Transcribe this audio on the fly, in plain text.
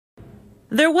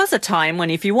There was a time when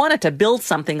if you wanted to build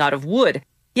something out of wood,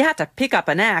 you had to pick up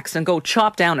an axe and go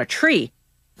chop down a tree.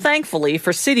 Thankfully,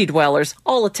 for city dwellers,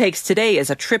 all it takes today is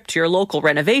a trip to your local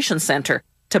renovation center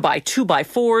to buy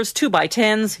 2x4s,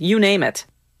 2x10s, you name it.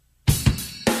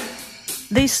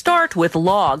 They start with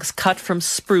logs cut from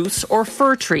spruce or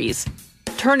fir trees.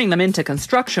 Turning them into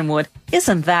construction wood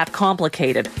isn't that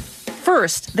complicated.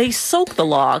 First, they soak the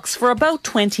logs for about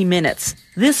 20 minutes.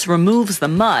 This removes the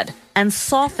mud and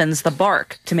softens the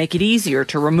bark to make it easier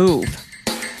to remove.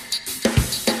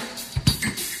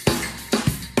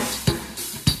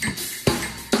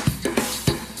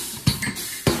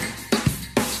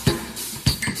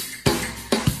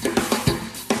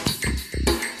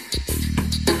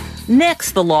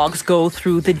 Next, the logs go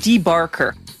through the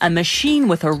debarker, a machine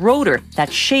with a rotor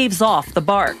that shaves off the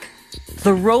bark.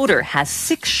 The rotor has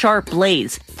 6 sharp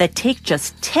blades that take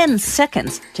just 10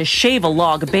 seconds to shave a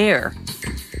log bare.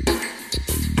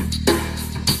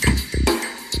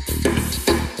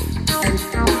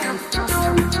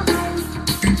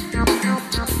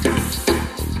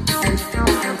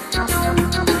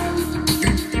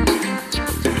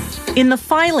 In the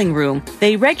filing room,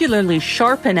 they regularly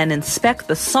sharpen and inspect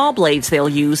the saw blades they'll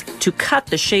use to cut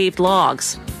the shaved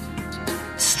logs,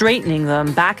 straightening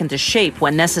them back into shape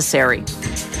when necessary.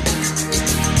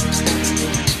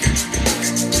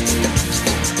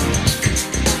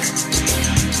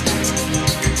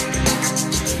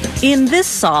 In this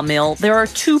sawmill, there are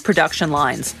 2 production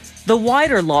lines. The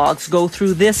wider logs go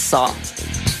through this saw.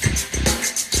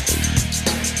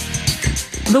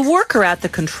 The worker at the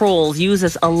controls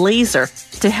uses a laser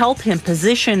to help him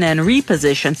position and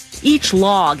reposition each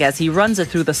log as he runs it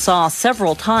through the saw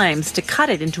several times to cut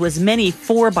it into as many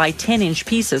 4 by 10 inch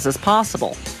pieces as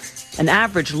possible. An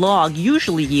average log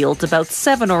usually yields about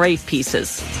 7 or 8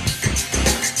 pieces.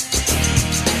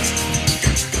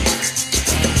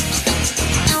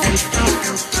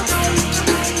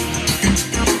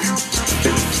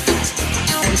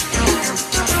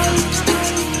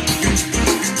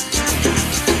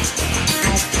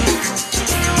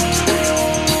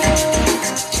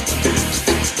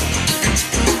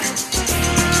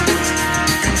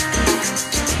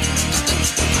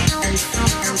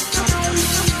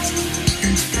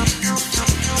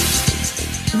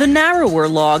 The narrower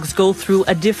logs go through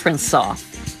a different saw.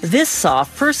 This saw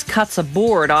first cuts a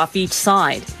board off each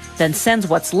side, then sends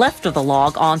what's left of the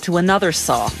log onto another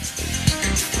saw.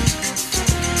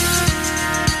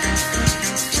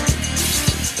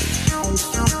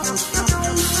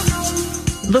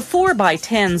 The 4 by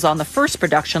 10s on the first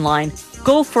production line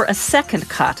go for a second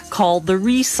cut called the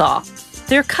resaw.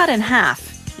 They're cut in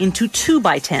half into 2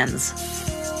 by 10s.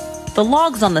 The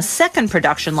logs on the second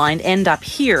production line end up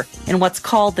here in what's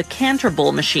called the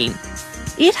Canterbull machine.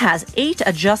 It has 8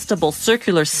 adjustable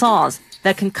circular saws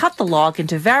that can cut the log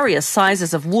into various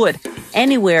sizes of wood,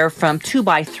 anywhere from 2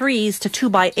 by 3s to 2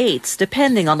 by 8s,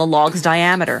 depending on the log's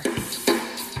diameter.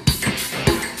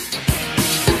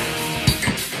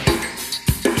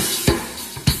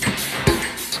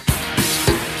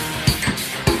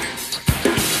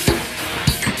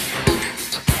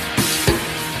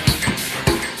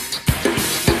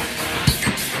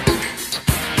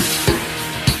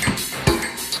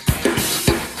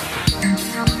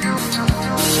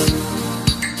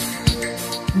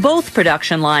 Both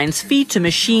production lines feed to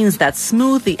machines that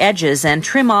smooth the edges and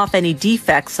trim off any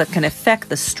defects that can affect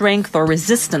the strength or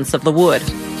resistance of the wood.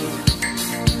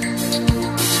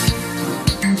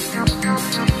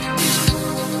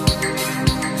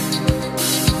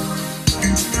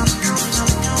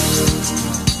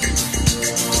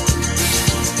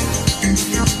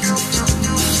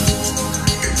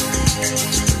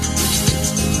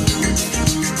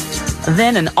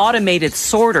 Then an automated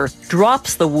sorter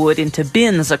drops the wood into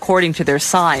bins according to their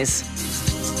size.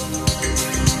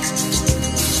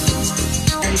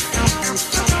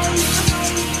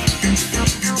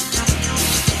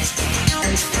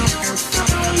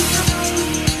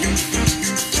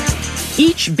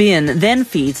 Each bin then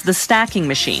feeds the stacking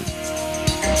machine.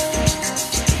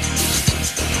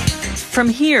 From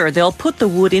here, they'll put the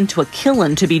wood into a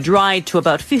kiln to be dried to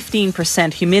about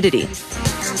 15% humidity.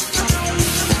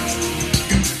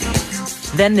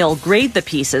 Then they'll grade the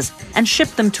pieces and ship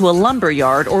them to a lumber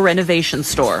yard or renovation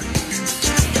store.